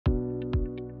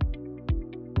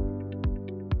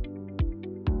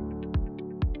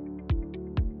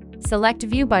Select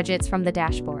View Budgets from the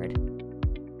dashboard.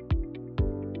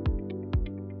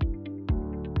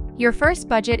 Your first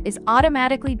budget is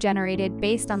automatically generated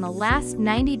based on the last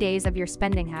 90 days of your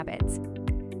spending habits.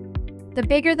 The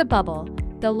bigger the bubble,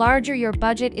 the larger your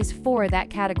budget is for that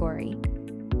category.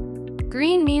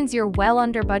 Green means you're well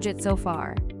under budget so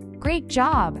far. Great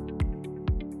job!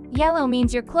 Yellow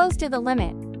means you're close to the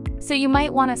limit, so you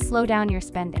might want to slow down your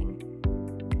spending.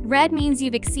 Red means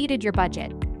you've exceeded your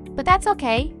budget, but that's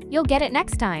okay, you'll get it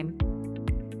next time.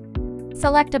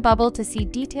 Select a bubble to see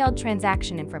detailed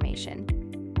transaction information.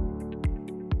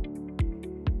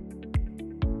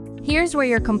 Here's where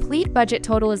your complete budget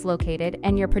total is located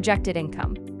and your projected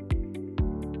income.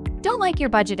 Don't like your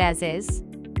budget as is?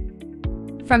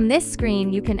 From this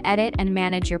screen, you can edit and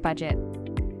manage your budget.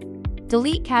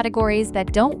 Delete categories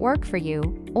that don't work for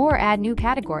you or add new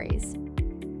categories.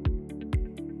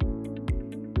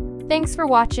 Thanks for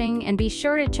watching, and be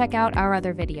sure to check out our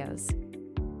other videos.